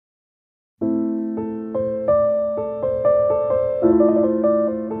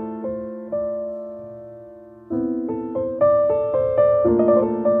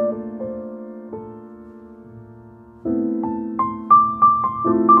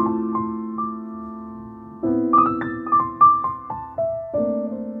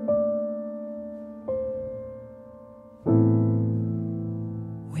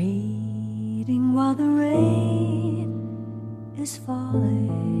While the rain is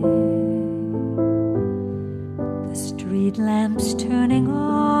falling, the street lamps turning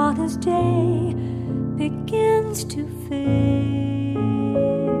on as day begins to fade.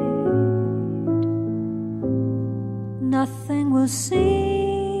 Nothing will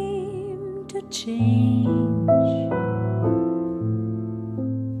seem to change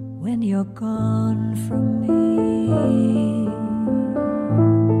when you're gone from me.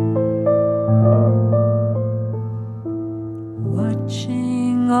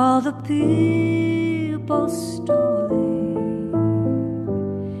 Watching all the people strolling,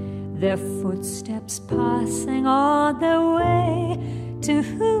 their footsteps passing on their way to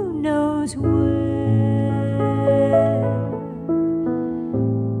who knows where.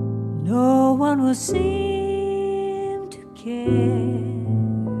 No one will seem to care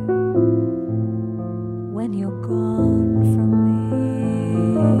when you're gone from me.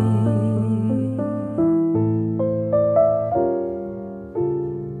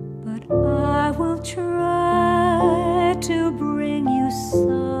 Try to bring you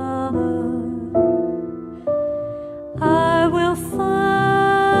summer. I will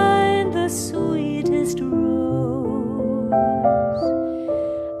find the sweetest rose,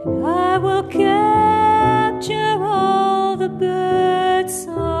 and I will capture all the birds'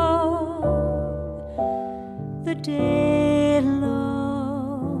 song the day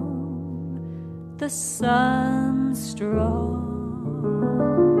long, the sun strong,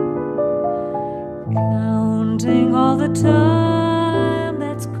 counting all the time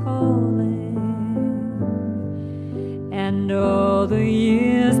that's calling, and all the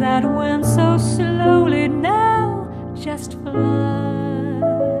years that went so slowly now just fly.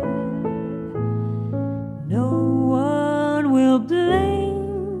 No one will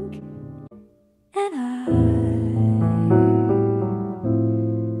blink an eye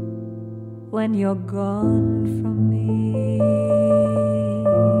when you're gone from